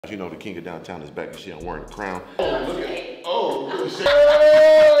You know the king of downtown is back and shit. I'm wearing a crown. Oh, look at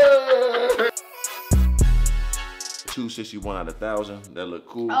 $261 out of 1,000. That look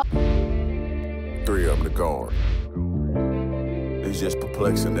cool. 3 of them to guard. It's just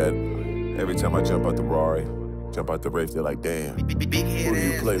perplexing that every time I jump out the Rari, jump out the race, they're like, damn, who do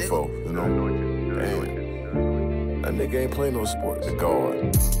you play for? You know? Damn. That nigga ain't play no sports. The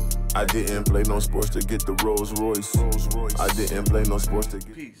guard. I didn't play no sports to get the Rolls Royce. I didn't play no sports to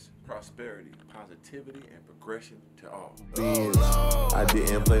get peace, prosperity, positivity, and progression to all. I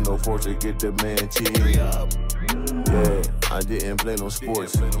didn't play no sports to get the man cheese. Yeah, I didn't play no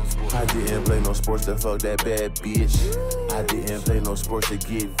sports. I didn't play no sports to fuck that bad bitch. I didn't play no sports to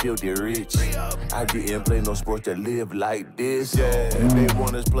get filthy rich. I didn't play no sports to live like this. Yeah, and they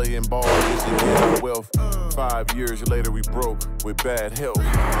want us playing ball just to get our wealth. 5 years later we broke with bad health.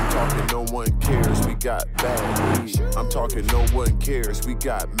 I'm talking no one cares, we got bad weed. I'm talking no one cares, we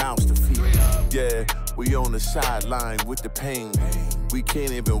got mouths to feed. Yeah, we on the sideline with the pain. We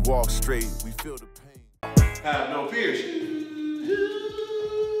can't even walk straight, we feel the pain. Have no fears.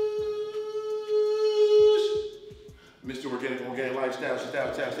 Mr. Organic Lifestyle,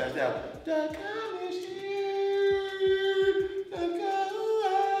 style. The come is here.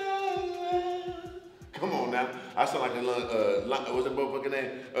 Come on now. I sound like a what's that motherfucking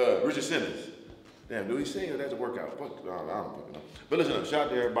name? Richard Simmons. Damn, do he sing or that's a workout? Fuck, I don't fucking know. But listen up, shout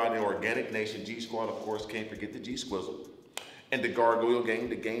out to everybody in the Organic Nation, G Squad, of course, can't forget the G Squizzle. And the Gargoyle gang,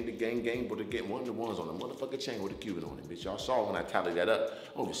 the gang, but they're getting one of the ones on the motherfucking chain with a Cuban on it, bitch. Y'all saw when I tallied that up.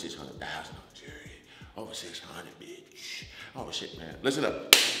 Over 600,000 on Jerry. Over 600, bitch. Oh shit, man. Listen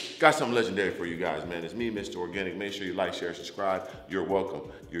up. Got something legendary for you guys, man. It's me, Mr. Organic. Make sure you like, share, subscribe. You're welcome.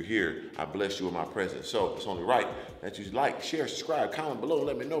 You're here. I bless you with my presence. So it's only right that you like, share, subscribe, comment below, and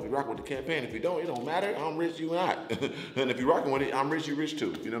let me know if you rock with the campaign. If you don't, it don't matter. I'm rich, you not. And if you're rocking with it, I'm rich, you rich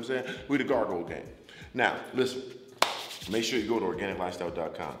too. You know what I'm saying? We the Gargoyle gang. Now, listen. Make sure you go to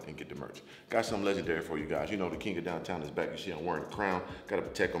organiclifestyle.com and get the merch. Got something legendary for you guys. You know the king of downtown is back and shit. I'm wearing a crown. Got a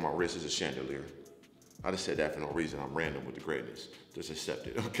protect on my wrist as a chandelier. I just said that for no reason. I'm random with the greatness. Just accept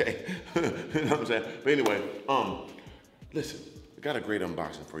it, okay? You know what I'm saying? But anyway, listen, I got a great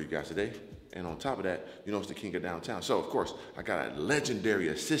unboxing for you guys today. And on top of that, you know it's the king of downtown. So, of course, I got a legendary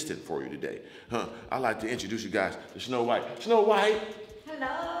assistant for you today. I'd like to introduce you guys to Snow White. Snow White. Hello.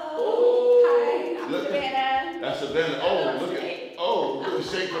 Oh, hi, I'm look, Savannah. That's Savannah. Oh, look at good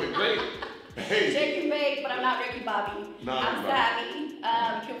shake for the great. Hey. Shake and bake, but I'm not Ricky Bobby. No, I'm Savvy. You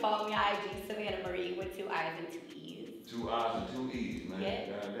can follow me on IG, Savannah Marie with 2 I's and 2 E's. 2 I's and 2 E's, man. Yeah.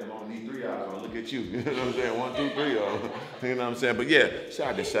 Goddamn, I don't need 3 I's. I'll look at you. You know what I'm saying? 1, 2, 3. You know what I'm saying? But yeah, shout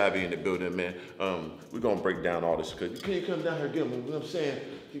out to Savvy in the building, man. We're gonna break down all this because you can't come down here and get me. You know what I'm saying?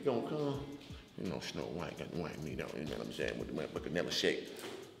 You gonna come. You know, Snow White got white meat on. You know what I'm saying? With the motherfucking never shake.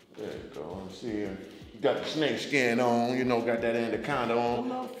 There you go. I'm seeing. You got the snake skin on. You know, got that anaconda on. A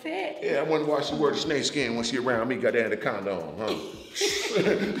little fit. Yeah, I wonder why she wear the snake skin when she around me. Got that anaconda on, huh?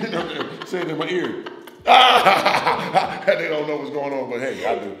 You know, saying in my ear. They don't know what's going on, but hey,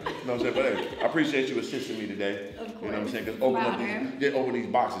 I do. You know what I'm saying? But hey, I appreciate you assisting me today. Of course. You know what I'm saying? Because open these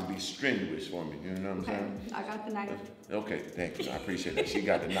boxes be strenuous for me. You know what I'm saying? I got the knife. Okay, thank you. I appreciate that. She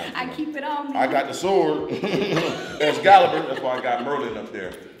got the knife. I keep it on me. I got the sword. Excalibur. That's why I got Merlin up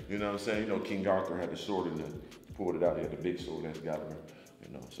there. You know what I'm saying? You know, King Arthur had the sword and then pulled it out. He had the big sword, Excalibur. You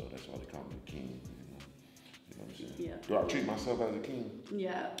know, so that's why they call me the king. You know what I'm saying? Yeah. Do I treat myself as a king?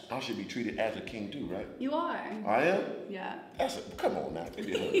 Yeah. I should be treated as a king too, right? You are. I am? Yeah. Come on now, give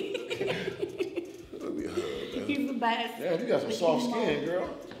me a hug. Give me a hug, man. He's the best. Yeah, you got some soft skin, girl.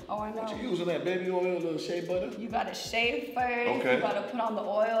 Oh, I know. What you using that baby oil, little shea butter? You gotta shave first. Okay. You gotta put on the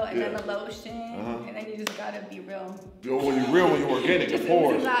oil and then the lotion, and then you just gotta be real. Yo, when you're real, when you're organic, Just of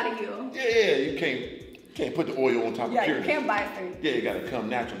course. oozes out of you. Yeah, you can't put the oil on top of Yeah, purity. you can't buy it. Yeah, you gotta come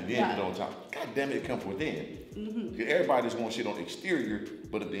naturally, then put it on top. God damn it, it come from within. Everybody just wants shit on the exterior,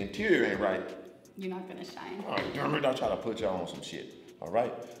 but if the interior ain't right, you're not gonna shine. all right, damn it, I'll try to put y'all on some shit. All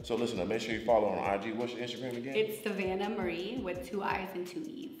right? So listen, make sure you follow on IG. What's your Instagram again? It's Savannah Marie with 2 I's and 2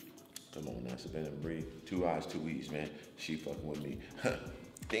 E's. Come on now, Savannah Marie. 2 I's, 2 E's, man. She fucking with me.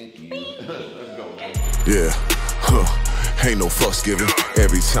 Thank you. Let's go, man. Yeah, ain't no fucks given.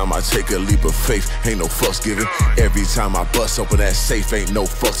 Every time I take a leap of faith, ain't no fucks given. Every time I bust open that safe, ain't no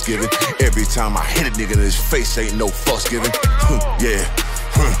fucks given. Every time I hit a nigga in his face, ain't no fucks given. Yeah,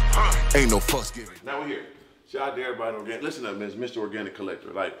 ain't no fucks given. Now we're here. Shout out to everybody on Organic. Listen up, man. It's Mr. Organic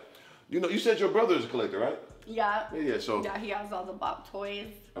Collector. Like, you know, you said your brother is a collector, right? Yeah. Yeah, so. Yeah, he has all the Bob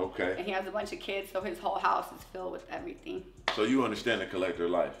toys. Okay. And he has a bunch of kids, so his whole house is filled with everything. So you understand the collector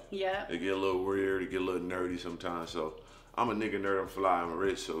life. Yeah. It get a little weird, it get a little nerdy sometimes, so I'm a nigga nerd, I'm fly, I'm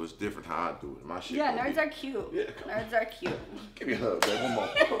rich, so it's different how I do it. My shit. Yeah, nerds are cute. Yeah, nerds are cute. Give me a hug, babe. One more.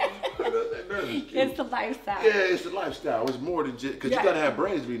 It's the lifestyle. Yeah, it's the lifestyle. It's more than just, because you gotta have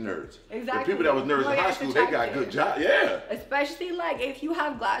brains to be nerds. Exactly. The people that was nerds in high school, they got good jobs. Yeah. Especially like if you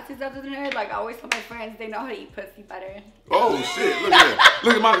have glasses as a nerd, like I always tell my friends, they know how to eat pussy better. Oh shit! Look at that.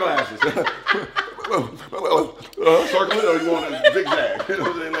 Look at my glasses. Circle it or you want a zigzag? You know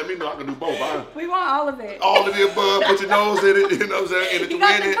what I'm saying? Let me know I can do both. We want all of it. All of the above. Put your nose in it. You know what I'm saying? You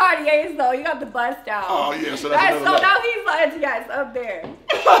got the Cartiers though. You got the bust out. Oh yeah, so that's another so level. now he's like, yes, up there.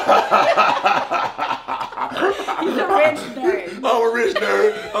 He's a rich nerd. I'm a rich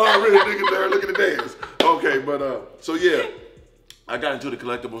nerd. I'm a rich nigga nerd. Look at the dance. Okay, but so yeah. I got into the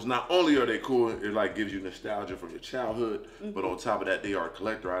collectibles. Not only are they cool, it like gives you nostalgia from your childhood, but on top of that, they are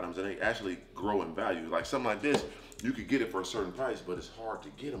collector items and they actually grow in value. Like something like this, you could get it for a certain price, but it's hard to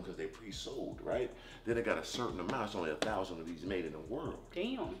get them because they pre-sold, right? Then they got a certain amount. It's only 1,000 of these made in the world.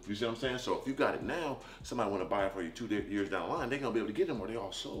 Damn. You see what I'm saying? So if you got it now, somebody want to buy it for you 2 years down the line, they're gonna be able to get them or they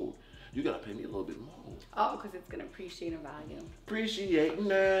all sold. You gotta pay me a little bit more. Oh, because it's gonna appreciate in value. Appreciating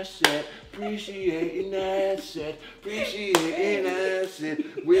asset, appreciating asset, appreciating asset.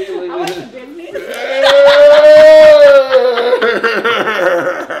 I want the business.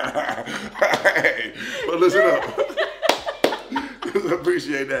 Hey, but listen up.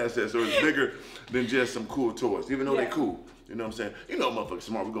 Appreciate asset. So it's bigger than just some cool toys, even though they cool. You know what I'm saying? You know, motherfuckers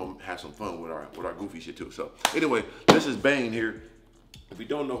smart. We're gonna have some fun with our goofy shit too. So anyway, this is Bane here. If you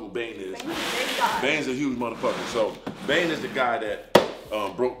don't know who Bane is, Bane's a huge motherfucker. So Bane is the guy that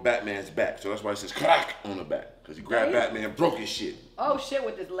broke Batman's back. So that's why it says crack on the back. Because he grabbed Batman and broke his shit. Oh shit,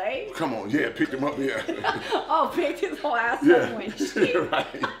 with his leg? Come on, yeah, picked him up, yeah. Oh, picked his whole ass yeah. up when shit.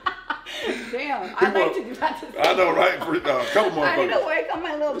 Right. Damn, I'd like to do that to I know, right? For a couple motherfuckers. I need to work on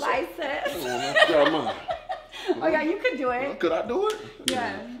my little biceps. Come on, man. Grab mine. Oh yeah, you could do it. Could I do it?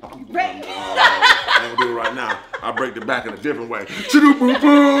 Yeah. Break. I ain't gonna do it right now. I break the back in a different way. Boom,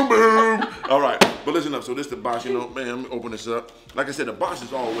 boom, boom. All right, but listen up. So this is the box, you know, man. Let me open this up. Like I said, the box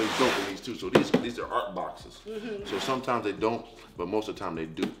is always dope in these too. So these are art boxes. So sometimes they don't, but most of the time they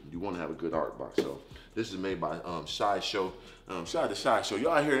do. You want to have a good art box. So this is made by Sideshow. Shout out to Sideshow.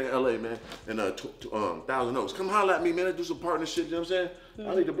 Y'all here in LA, man, and 1,000 Oaks. Come holler at me, man. Let's do some partnership. You know what I'm saying?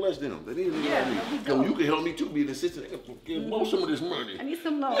 I need to bless them. They need to like me. So you can help me too, be the assistant. Give most some of this money. I need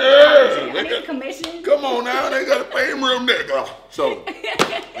some loans. Yeah, I need a commission. Come on now, they gotta pay him real nigga. So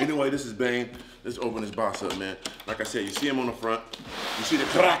anyway, this is Bane. Let's open this box up, man. Like I said, you see him on the front. You see the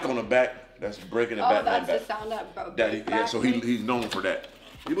crack on the back. That's breaking the Batman back. Oh, that's the sound that broke. Yeah, so he's known for that.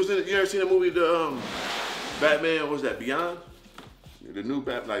 He was in. You ever seen the movie Batman? What was that? Beyond? The new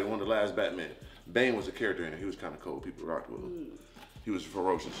Batman, like one of the last Batman. Bane was a character in it. He was kind of cold. People rocked with him. He was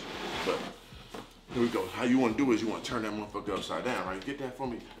ferocious. But here we go. How you want to do is you want to turn that motherfucker upside down, right? Get that for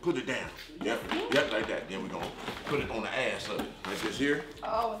me. Put it down. Yep, like that. Then we're going to put it on the ass of it. Like this here.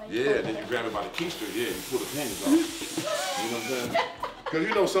 Oh, and then then you grab it by the keister. Yeah, you pull the panties off. You know what I'm saying? Because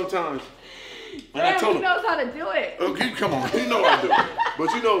you know sometimes. Damn, he knows how to do it. Okay, come on. You know I do.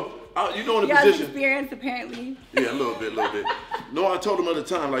 But you know in the he position. Has experience apparently. Yeah, a little bit. No, I told him at the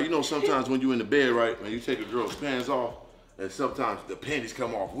time, like, you know, sometimes when you in the bed, right, when you take a girl's pants off, and sometimes the panties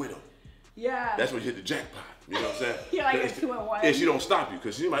come off with them. Yeah. That's when you hit the jackpot. You know what I'm saying? You're like, it's 2 in 1. Yeah, she don't stop you,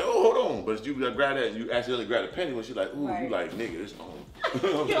 because she's like, oh, hold on. But you grab that, and you accidentally grab the panty when she's like, ooh, you like, nigga, it's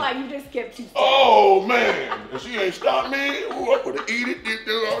on. You're like, you just skipped 2 steps. Oh, man. And she ain't stopped me. Ooh, I'm gonna eat it, get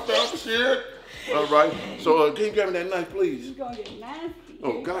through all type of shit. All right. So, can you grab me that knife, please? You're gonna get nasty.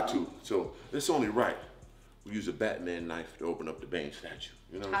 Oh, got to. So, it's only right. We use a Batman knife to open up the Bane statue.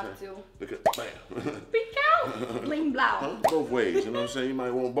 You know what I'm saying? Have to. Look at, bam. Peek out. Bling blow. Huh? Both ways, you know what I'm saying? You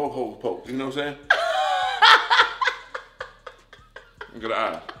might want both holes poked, you know what I'm saying? Look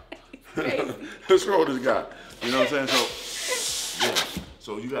at the eye. Let's roll this guy. You know what I'm saying? So, yeah.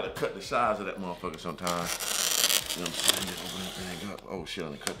 So you gotta cut the size of that motherfucker sometimes. You know what I'm saying? Just open that thing up. Oh shit,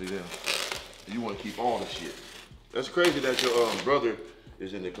 I'm gonna cut through there. You wanna keep all the shit. That's crazy that your brother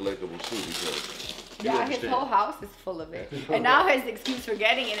is in the collectibles too, because yeah, his whole house is full of it. And now his excuse for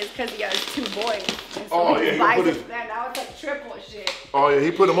getting it is because he has 2 boys. And so he buys it then. Now it's like triple shit. Oh yeah, he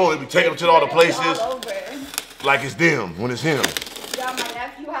put them on. He take them to all the places. All over. Like it's them when it's him. Yeah, my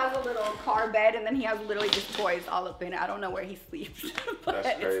nephew has a little car bed, and then he has literally just toys all up in it. I don't know where he sleeps, but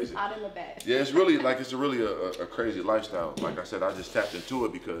That's crazy. It's not in the bed. Yeah, it's really like it's really a crazy lifestyle. Like I said, I just tapped into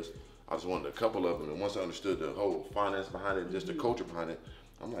it because I just wanted a couple of them, and once I understood the whole finance behind it, and just the culture behind it,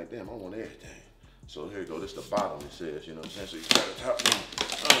 I'm like, damn, I want everything. So here you go. This is the bottom. It says, you know what I'm saying. So you got the top.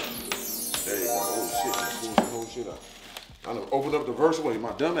 There you go. Oh shit, pulls the whole shit out. I know. Open up the verse way,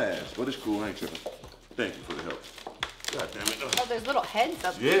 my dumb ass, but it's cool. I ain't tripping. Thank you for the help. God damn it. Oh, there's little heads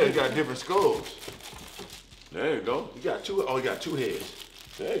up Yeah, there. it got different skulls. There you go. You got two. Oh, you got two heads.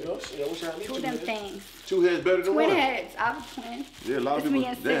 There you go. See, I wish I had Two of them things. Two heads better than one. Twin heads. I have a twin. Yeah, a lot of It's people. me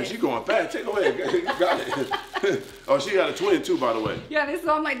and Damn, sis. she going fast. Take away. You got it. Oh, she got a twin too, by the way. Yeah, this is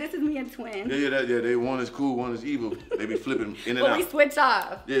I'm like, this is me and twin. Yeah. They one is cool, one is evil. They be flipping in and But out. we switch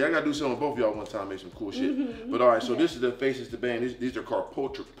off. Yeah, I gotta do something with both of y'all one time, make some cool shit. But all right, so this is the faces to band. These are called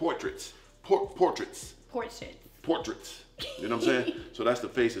portraits. Portraits. You know what I'm saying? So that's the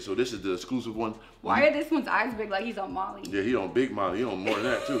faces. So this is the exclusive one. Why are this one's eyes big like he's on Molly? Yeah, he on big Molly. He on more than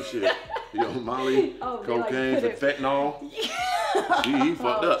that too. Shit. He on Molly, cocaine, fentanyl. He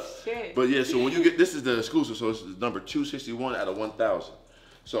fucked up. Shit. But yeah, so when you get, this is the exclusive. So it's number 261 out of 1,000.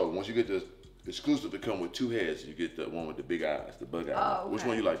 So once you get the exclusive, it come with two heads. You get the one with the big eyes, the bug eye. Oh, okay. Which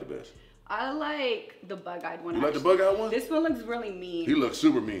one you like the best? I like the bug-eyed one. You like the bug-eyed one? This one looks really mean. He looks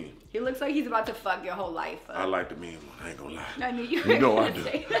super mean. He looks like he's about to fuck your whole life up. I like the mean one. I ain't gonna lie. I knew you You know were I gonna do.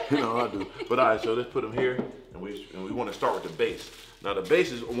 say that. You know I do. But all right, so let's put them here, and we want to start with the base. Now the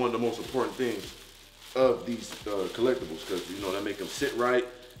base is one of the most important things of these collectibles because you know they make them sit right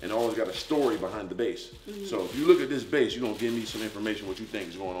and always got a story behind the base. So if you look at this base, you're gonna give me some information what you think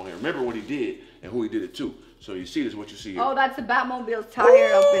is going on here. Remember what he did and who he did it to. So you see this, what you see here. Oh, that's the Batmobile's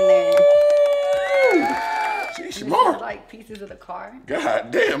tire up in there. She's This smart. is like pieces of the car.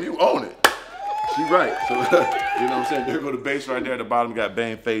 God damn, you own it. She right. So you know what I'm saying? There go the base right there at the bottom. Got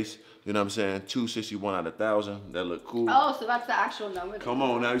bang face. You know what I'm saying? 261 out of 1,000. That look cool. Oh, so that's the actual number. Come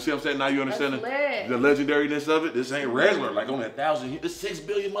on now. You see what I'm saying? Now you understand That's the legendariness of it? This ain't regular. Like only 1,000. There's 6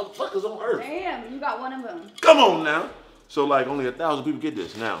 billion motherfuckers on Earth. Damn, you got one of them. Come on now. So like only 1,000 people get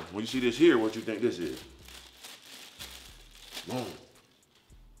this. Now, when you see this here, what you think this is? Boom.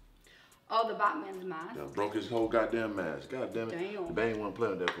 Oh, the Batman's mask. Done broke his whole goddamn mask. God damn it. Damn. The Bane wasn't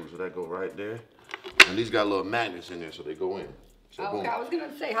playing with that fool, so that go right there. And these got little magnets in there, so they go in. So Okay, boom. I was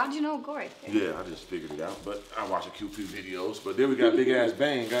gonna say, how'd you know go right there? Yeah, I just figured it out. But I watch the QP videos. But then we got big ass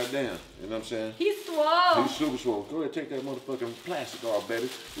Bane, goddamn. You know what I'm saying? He's swole. He's super swole. Go ahead, take that motherfucking plastic off, baby.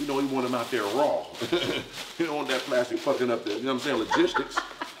 We know we want him out there raw. We don't want that plastic fucking up there. You know what I'm saying? Logistics.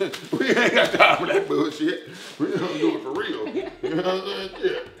 We ain't got time for that bullshit. We don't do it for real. You know what I'm saying?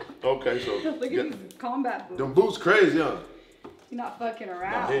 Yeah. Okay, so. Look at these combat boots. Them boots crazy, huh? You're not fucking No,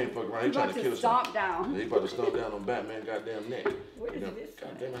 around. he ain't fucking around. He You're trying about to kill to us. stomp down. Yeah, he about to stomp down on Batman goddamn neck. Where is You know, this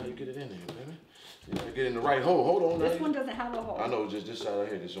goddamn, how you get it in there, baby? You gotta get in the right hole. Hold on, This now. one doesn't have a hole. I know, just this side right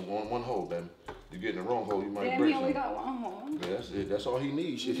here. Just one hole, baby. You get in the wrong hole, you might Damn, break he only something. got one hole. Yeah, that's it. That's all he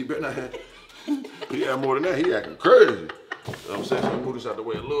needs. Shit, he better not have. He had more than that. He acting crazy. You know what I'm saying? So move this out the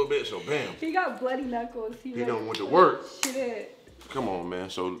way a little bit. So bam. He got bloody knuckles. He done went to work. Shit. Come on, man.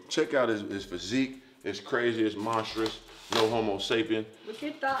 So check out his physique. It's crazy. It's monstrous. No homo sapien. Look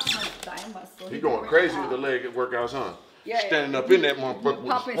at that thigh muscle. He going crazy with the leg workouts, huh? Yeah, Standing up in that motherfucker.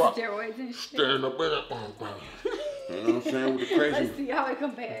 Popping with a squat. steroids and shit. Standing up in that motherfucker. You know what I'm saying? With the crazy. Let's see how it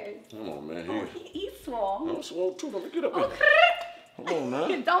compares. Come on, man. Oh, he's swole. I'm swole too. Let me get up in Oh, there. Come on now.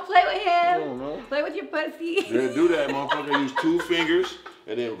 don't play with him. Come on now. Play with your pussy. Yeah, do that, motherfucker. Use 2 fingers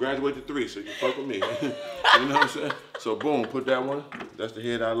and then graduate to 3 so you can fuck with me. You know what I'm saying? So boom, put that one. That's the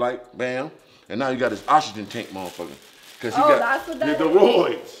head I like. Bam. And now you got this oxygen tank, motherfucker. Cause he got that's what that the is?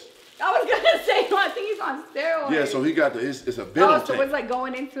 roids. I was gonna say, I think he's on steroids. Yeah, so he got it's a venom Oh, so tank. it's like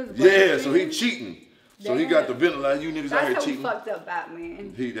going into his Yeah, bloodstream? so he cheating. So he got the venom. Like you niggas out here That's how we cheating. fucked up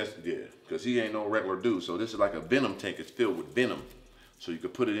Batman. Cause he ain't no regular dude. So this is like a venom tank. It's filled with venom. So you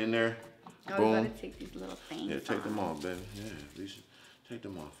could put it in there. Oh, Boom. you gotta take these little things. Yeah, take them off, baby. Yeah, Lisa, take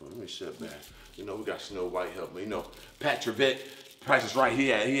them off. Let me sit back. You know, we got Snow White helping me. You know, Pat Trevette, Price is Right. He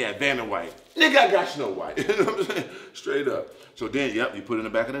had Vanna White. Nigga, I got Snow White. You know what I'm saying? Straight up. So then, yep, you put it in the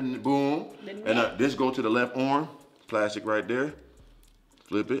back of the boom. And this go to the left arm. Plastic right there.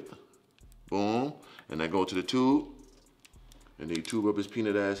 Flip it. Boom. And then go to the tube. And then you tube up his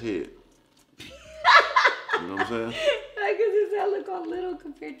peanut ass head. You know what I'm saying? Because his head look all little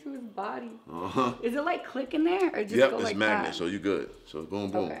compared to his body. Is it like clicking there or just Yep, go it's like magnet, that? so you good. So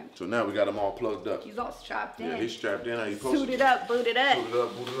boom, boom. Okay. So now we got them all plugged up. He's all strapped in. Yeah, he's strapped in. How you supposed Suited up, booted up.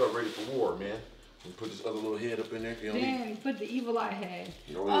 Booted up, ready for war, man. And put this other little head up in there. You know what I mean? Damn, put the evil eye head.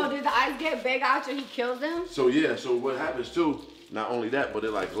 Oh, Oh, yeah. did the eyes get big after he kills them? So yeah, so what happens too, not only that, but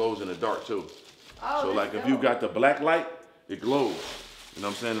it like glows in the dark too. Oh, So that's like if dope. you got the black light, it glows. You know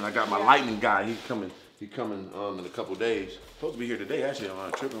what I'm saying? And I got my lightning guy, he coming in a couple days. Supposed to be here today, actually.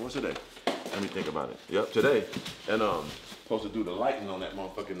 I'm tripping. What's today? Let me think about it. Yep, today. And supposed to do the lighting on that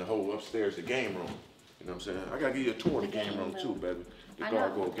motherfucker in the whole upstairs, the game room. You know what I'm saying? I gotta give you a tour of the game room too, baby. The I know.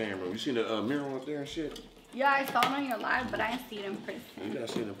 Gargoyle game room. You seen the mirror up there and shit? Yeah, I saw it on your live, but I didn't see it in person. You gotta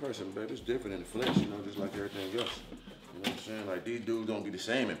see it in person, baby. It's different in the flesh, you know, just like everything else. know what I'm saying? Like, these dudes don't be the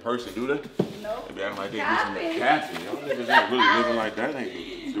same in person, do they? Nope. They be acting like they listen to Captain. Y'all niggas ain't really living like that.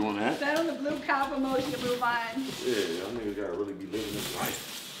 Ain't doing that. Set on the blue cow promotion, move on. Yeah, y'all niggas gotta really be living this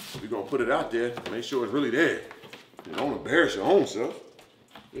life. We gonna put it out there, make sure it's really there. You don't embarrass your own self.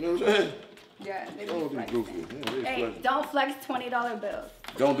 You know what I'm saying? Yeah, they Don't be goofy. Yeah, hey, don't flex $20 bills.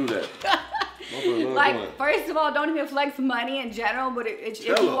 Don't do that. Like, first of all, don't even flex money in general, but if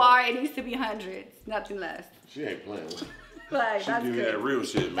you are, it needs to be hundreds, nothing less. She ain't playing with it. Like, she that's give me good. that real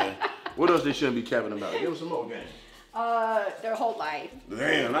shit, man. What else they shouldn't be capping about? Give them some more game. Their whole life.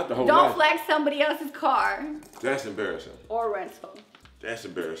 Damn, not the whole Don't life. flex somebody else's car. That's embarrassing. Or rental. That's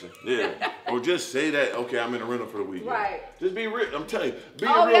embarrassing. Yeah. Or just say that, okay, I'm in a rental for the weekend. Right. Just be real. I'm telling you. Be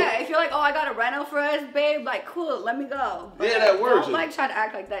Oh, real. yeah. If you're like, oh, I got a rental for us, babe, like, cool, let me go. But yeah, that works. Don't, like, try to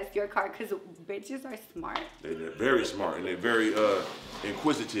act like that's your car, because bitches are smart. They're very smart, and they're very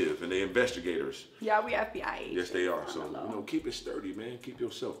inquisitive, and they're investigators. Yeah, we FBI agents. Yes, they are. So, you know, keep it sturdy, man. Keep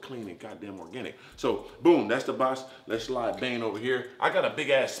yourself clean and goddamn organic. So, boom, that's the box. Let's slide Bane over here. I got a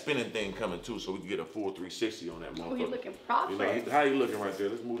big-ass spinning thing coming, too, so we can get a full 360 on that motherfucker. Oh, you looking proper. You know, how you looking right there?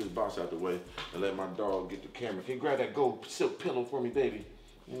 Let's move this box out the way and let my dog get the camera. Can you grab that gold silk pillow for me, baby?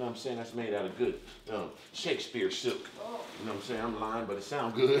 You know what I'm saying? That's made out of good Shakespeare silk. Oh. You know what I'm saying? I'm lying, but it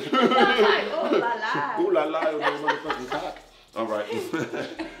sounds good. Ooh la la. Ooh la la, with that motherfucking cock. All right.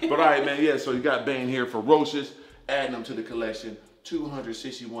 But all right, man, yeah, so you got Bane here, ferocious, adding them to the collection.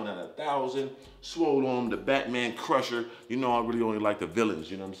 261 out of 1,000. Swole on the Batman Crusher. You know, I really only like the villains,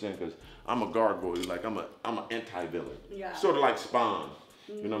 you know what I'm saying? Because I'm a gargoyle, like I'm an anti-villain. Yeah. Sort of like Spawn.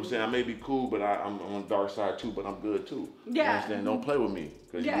 You know what I'm saying? I may be cool, but I'm on the dark side too, but I'm good too. Yeah. You understand? Don't play with me.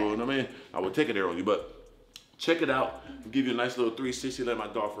 Because you know what I mean? I would take it there on you. But check it out. I'll give you a nice little 360. Let my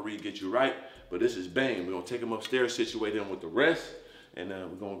dog Fareed get you right. But this is Bane. We're going to take him upstairs, situate him with the rest. And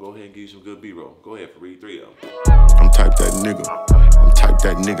we're going to go ahead and give you some good B-roll. Go ahead, Fareed. 3 of them. I'm type that nigga. I'm type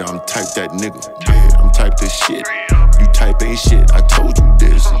that nigga. I'm type that nigga. Yeah, I'm type this shit. You type ain't shit. I told you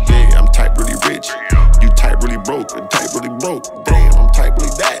this. Yeah, I'm type really rich. You type really broke. And type really broke. Damn, I'm type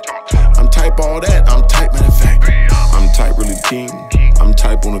really that. I'm type all that. I'm type matter of fact. I'm type really king. I'm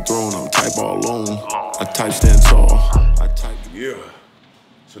type on the throne. I'm type all alone. I type stand tall. I type. Yeah.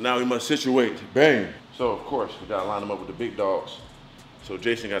 So now we must situate Bane. So of course we gotta line him up with the big dogs. So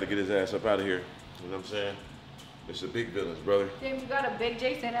Jason got to get his ass up out of here. You know what I'm saying? It's the big villains, brother. Damn, you got a big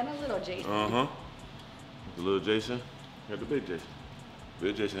Jason and a little Jason. Uh-huh. The little Jason, you got the big Jason.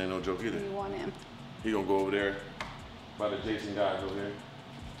 Big Jason ain't no joke either. You want him? He gonna go over there by the Jason guys over here.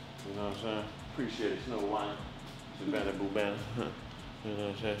 You know what I'm saying? Appreciate it. Snow White. Savannah Boo Banner. You know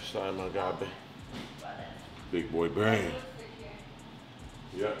what I'm saying? Sorry, my guy, babe. Big boy Bane.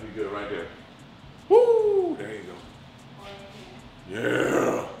 Yep, you good right there. Woo! There you go.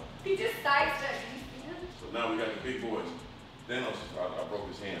 Yeah. He just sidestepped. So now we got the big boys. Thanos, I broke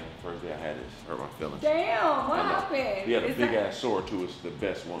his hand on the first day I had this. Hurt my feelings. Damn, what happened? He had a big ass sword too. It's the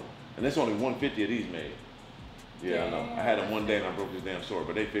best one. And there's only 150 of these made. Yeah, damn. I know. I had him one day and I broke his damn sword,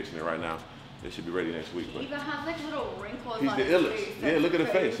 but they fixing it right now. They should be ready next week. He even has like little wrinkles on his illest. Face. Yeah, look at the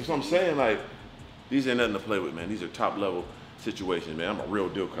face. That's what I'm saying. Like, these ain't nothing to play with, man. These are top level situations, man. I'm a real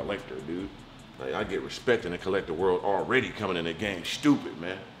deal collector, dude. Like, I get respect in the collector world already coming in the game. Stupid,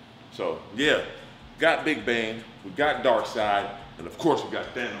 man. So, yeah. Got Big Bane. We got Darkseid. And of course, we got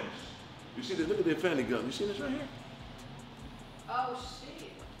Thanos. You see this? Look at the Infinity Gun. You see this right here? Oh,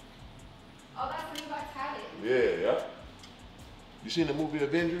 shit. Oh, that's the new Vitality. Yeah, yeah. You seen the movie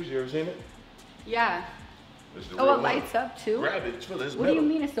Avengers? You ever seen it? Yeah. Oh, it lights up too? Grab it. Feel it. It's what metal. Do you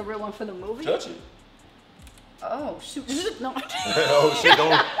mean it's the real one for the movie? Touch it. Oh, shoot. No. Oh, shit.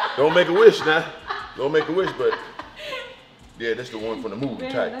 Don't make a wish now. Don't make a wish, but yeah, that's the one from the movie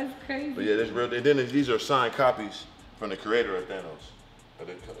type. That's crazy. But yeah, that's real. And then these are signed copies from the creator of Thanos, of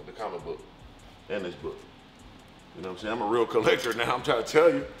the comic book, and this book. You know what I'm saying? I'm a real collector now. I'm trying to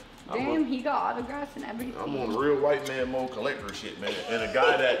tell you. Damn, he got autographs and everything. I'm on real white man mode collector shit, man. And the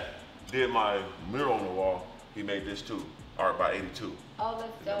guy that did my mural on the wall, he made this too. Art by 82. Oh, that's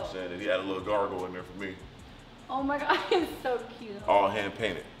dope. You know what I'm saying? And he had a little gargoyle in there for me. Oh my God, it's so cute. All hand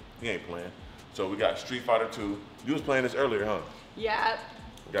painted. He ain't playing. So we got Street Fighter 2. You was playing this earlier, huh? Yeah.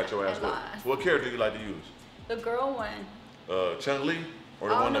 Got your ass whooped. What character do you like to use? The girl one. Chun-Li? Or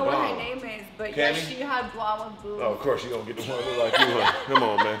the I one don't that know what blonde? her name is, but Cammy? yeah, she had blonde with boobs. Oh, of course, you gonna get the one that look like you, huh? Come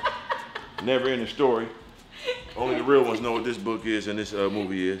on, man. Never ending story. Only the real ones know what this book is and this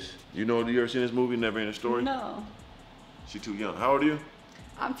movie is. You ever seen this movie, Never Ending Story? No. She too young. How old are you?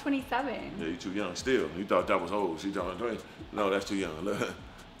 I'm 27. Yeah, you too young still. You thought that was old. She thought, no, that's too young.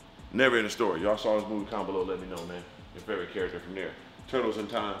 Never Ending Story. Y'all saw this movie, comment below, let me know, man. Your favorite character from there. Turtles in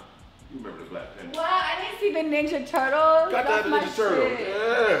Time. You remember the Black Panther? What? I didn't see the Ninja Turtles. Got that Ninja Turtles.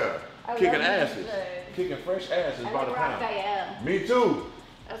 Yeah. Kicking asses. Kicking fresh asses by the pound. Raphael. Me too.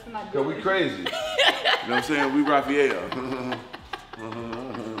 That's my dude. Cause we crazy. You know what I'm saying? We Raphael.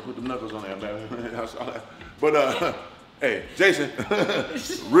 Put the knuckles on there, man. But hey, Jason,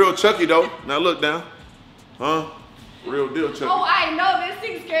 real Chucky though. Now look down. Huh? Real deal Chucky. Oh, I know. This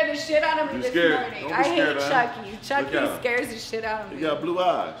thing scared the shit out of me this morning. Don't I be hate scared, Chucky. Chucky scares the shit out of me. He got blue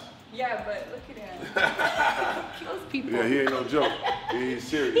eyes. Yeah, but look at him. He kills people. Yeah, he ain't no joke. He's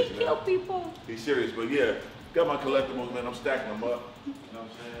serious. He kills people. He's serious, but yeah, got my collectibles, man. I'm stacking them up. You know what I'm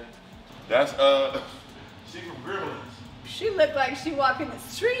saying? That's she from Gremlins. She looked like she walking the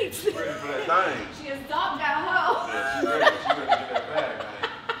streets. Ready for that thing. She is dogged down hoe. Yeah, she ready. She ready to get that bag, man.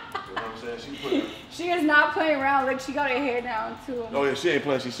 You know what I'm saying? She is not playing around. Look, she got her hair down too. Oh yeah, she ain't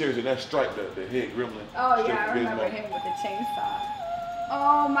playing. She's serious. And that Stripe, the head gremlin. Oh yeah, I remember him with the chainsaw.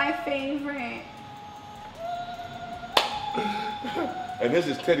 Oh, my favorite. And this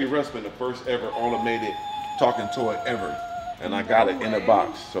is Teddy Ruxpin, the first ever automated talking toy ever. And I got it in a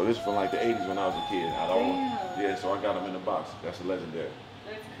box. So this is from like the 80s when I was a kid. Yeah, so I got them in the box. That's a legendary.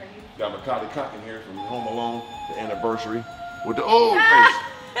 That's crazy. Got Macaulay Culkin here from Home Alone, the anniversary, with the old face.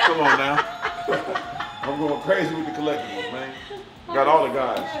 Come on now. I'm going crazy with the collectibles, man. Got all the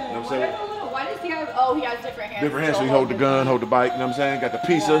guys. You know what I'm saying? Why does he have, oh, he has different hands. Different hands, so he hold the gun, hold the bike, you know what I'm saying? Got the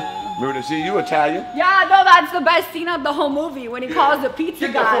pizza. Remember to see you Italian? Yeah, no, that's the best scene of the whole movie when he calls the pizza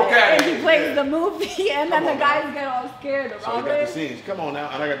guy and he plays the movie and then the guys get all scared. So you got the scenes. Come on now,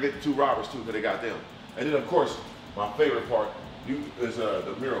 and I got to get the two robbers too because they got them. And then of course, my favorite part is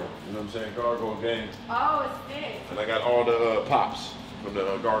the mural. You know what I'm saying? Gargoyle Gang. Oh, it's big. And I got all the pops from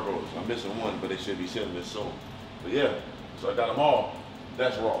the gargoyles. I'm missing one, but they should be sending this soon. But yeah, so I got them all.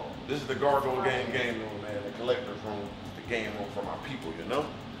 That's raw. This is the Gargoyle Gang game room, man. The collector's room, the game room for my people, you know?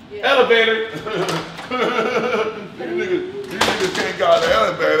 Yeah. Elevator! These niggas can't go out the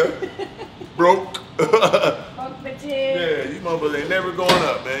elevator. Broke. Yeah, you motherfuckers ain't never going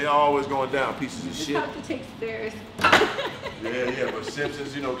up, man. Y'all always going down, pieces of shit. You have to take stairs. Yeah, but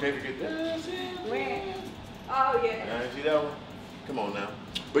Simpsons, you know, can't forget that. Where? Oh, yeah. See that one? Come on now.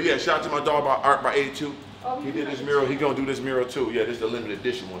 But yeah, shout out to my dog by Art by 82. Oh, he did this mural. He gonna do this mural too. Yeah, this is the limited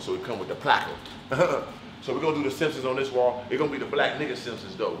edition one, so it come with the placard. So we're gonna do the Simpsons on this wall. It's gonna be the black nigga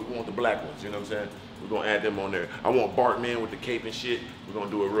Simpsons though. We want the black ones, you know what I'm saying? We're gonna add them on there. I want Bartman with the cape and shit. We're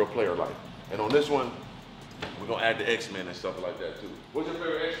gonna do a real player like. And on this one, we're gonna add the X-Men and stuff like that too. What's your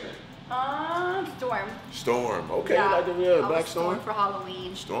favorite X-Men? Storm. Storm. Okay, yeah. You like the Black Storm? For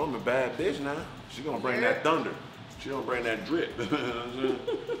Halloween. Storm a bad bitch now. She gonna bring that thunder. She don't bring that drip.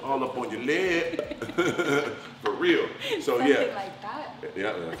 All up on your leg. For real. So something yeah. Like that.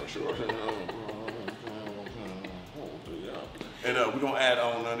 Yeah, for sure. And we're gonna add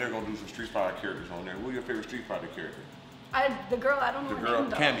on, they're gonna do some Street Fighter characters on there. Who's your favorite Street Fighter character? The girl, I don't know her name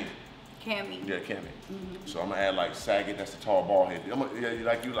though. Cammy. Cammy. Yeah, Cammy. So I'm gonna add like Saget, that's the tall bald head. I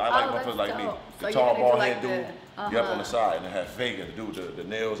like motherfuckers like me. The tall bald head dude. Yep, on the side, and I have Vega to do the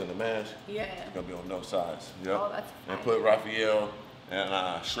nails and the mask. Yeah. It's gonna be on those sides. Yep. Oh, that's fine. And put Raphael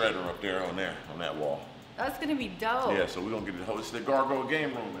and Shredder up there on that wall. That's gonna be dope. Yeah, so we're gonna get it. It's the Gargoyle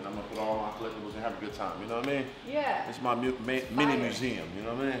game room, and I'm gonna put all my collectibles and have a good time. You know what I mean? Yeah. It's my mini museum. You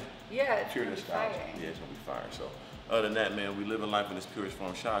know what I mean? Yeah. It's pure nostalgia. Yeah, it's gonna be fire. So. Other than that, man, we living life in its purest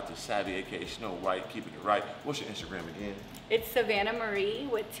form. Shout out to Savvy, aka Snow White, keeping it right. What's your Instagram again? It's Savannah Marie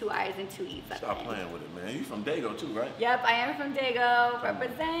with 2 I's and 2 E's. Stop playing with it, man. You from Dago too, right? Yep, I am from Dago.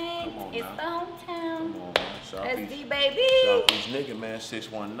 Represent. It's the hometown. Come on, man. SD baby. Southeast nigga, man.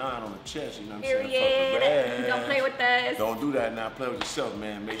 619 on the chest. You know what I'm saying? Period. Don't play with us. Don't do that now. Play with yourself,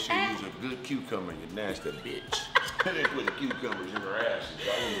 man. Make sure you use a good cucumber, you nasty bitch. They putting cucumbers in her ass.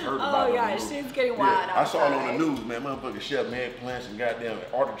 I ain't heard about it. Oh yeah, shit's getting wild. I saw it on the news, man. Motherfucker chef man plants and goddamn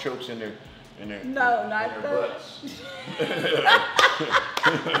artichokes in their no, not butts.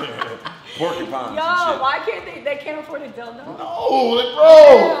 Porcupines. Yo, why can't they can't afford a dildo? No,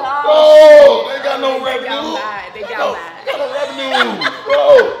 bro, they got no revenue. They got mad. Got no revenue, bro.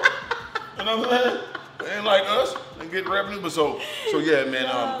 You know what I'm saying? They ain't like us. They get revenue, but so yeah, man.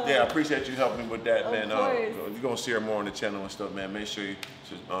 Yeah, I appreciate you helping me with that, man. You're gonna see her more on the channel and stuff, man. Make sure you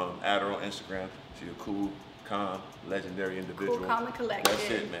just add her on Instagram. She's a cool, calm, legendary individual. Cool, calm, and collected. That's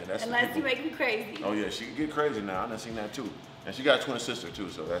it, man. That's unless you make me crazy. Oh yeah, she can get crazy now. I done seen that too. And she got a twin sister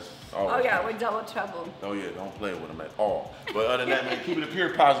too, so that's always. Oh yeah, we're double trouble. Oh yeah, don't play with them at all. But other than that, man, keep it pure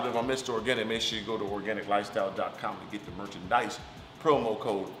positive. I'm Mr. Organic. Make sure you go to organiclifestyle.com to get the merchandise. Promo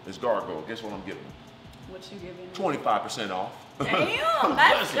code is Gargoyle. Guess what I'm giving them? What you giving? 25% off. Damn,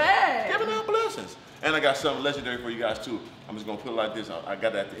 that's good. Giving out blessings. And I got something legendary for you guys too. I'm just gonna put it like this. I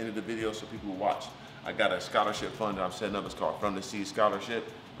got it at the end of the video so people will watch. I got a scholarship fund that I'm setting up. It's called From the Seed Scholarship.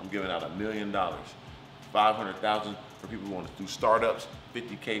 I'm giving out $1 million, 500,000 for people who want to do startups,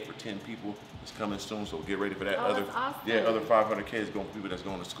 50K for 10 people. It's coming soon, so get ready for that. Oh, that's awesome. Yeah, other 500K is going for people that's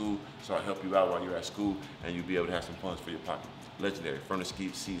going to school. So I help you out while you're at school, and you'll be able to have some funds for your pocket. Legendary. From the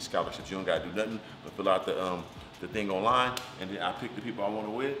Seed Scholarships. You don't gotta do nothing but fill out the thing online, and then I pick the people I want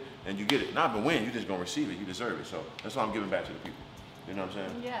to win, and you get it. Not even win, you just gonna receive it. You deserve it. So that's why I'm giving back to the people. You know what I'm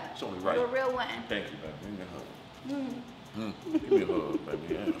saying? Yeah. It's only right. You're a real one. Thank you, baby. Give me a hug. Give me a hug,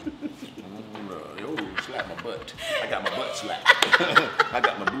 baby. Yeah. Oh, slap my butt. I got my butt slapped. I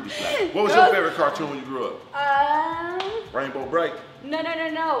got my booty slapped. What was your favorite cartoon when you grew up? Rainbow Bright. No.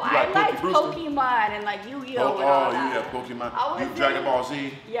 I liked Pokemon and like Yu-Gi-Oh! And all that. Yeah, Pokemon. You Dragon Ball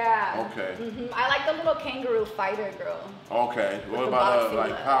Z? Yeah. Okay. I like the little kangaroo fighter girl. Okay. What about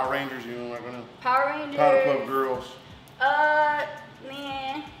like Power Rangers? You don't like them? Power Rangers. Powerpuff Girls?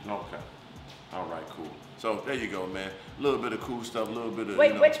 Nah. Okay. All right, cool. So there you go, man. A little bit of cool stuff, a little bit of.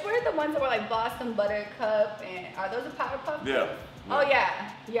 Wait, which were the ones that were like Boston Buttercup and are those a Powerpuff? Yeah. Oh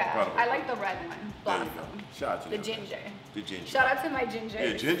yeah. I like the red one. Blossom. There you go. Shout out to the ginger. The ginger. Shout out to my ginger.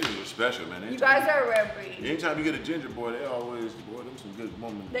 Yeah, gingers are special, man. You guys are a rare breed. Anytime you get a ginger boy, they always, boy, them some good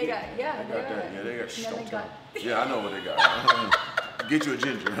moments. They got, they got that. Yeah, they got stuff. Yeah, I know what they got. Get you a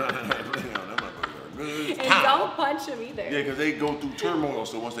ginger. And don't punch them either. Yeah, because they go through turmoil,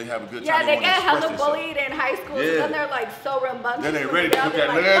 so once they have a good time, yeah, they get hella bullied in high school, and then they're like so rambunctious. Then they ready to put that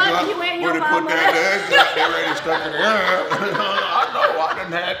leg up. Where they put that leg up, they're ready to stuck in the air. I know, I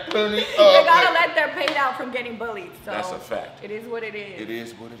done had plenty of They gotta let their pain out from getting bullied. So that's a fact. It is what it is. It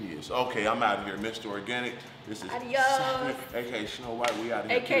is what it is. Okay, I'm out of here, Mr. Organik. This is Adios. A.K.A. Snow White. We out of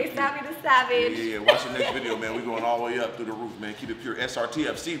here. A.K.A. Savvy the Savage. Yeah. Watch the next video, man. We're going all the way up through the roof, man. Keep it pure.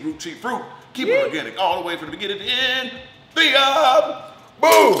 S.R.T.F. Seed, root, cheap fruit. Keep it organic all the way from the beginning to the end. 3 up.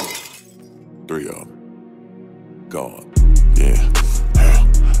 Boom. 3 up. God. Yeah.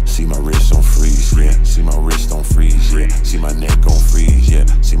 See my wrist on freeze, yeah. See my wrist on freeze, yeah. See my neck on freeze, yeah.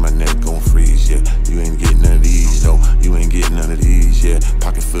 See my neck on freeze, yeah. You ain't getting none of these, though. You ain't getting none of these, yeah.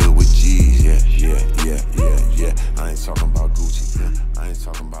 Pocket filled with G's, yeah. I ain't talking about Gucci, yeah. I ain't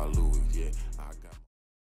talking about Louis, yeah.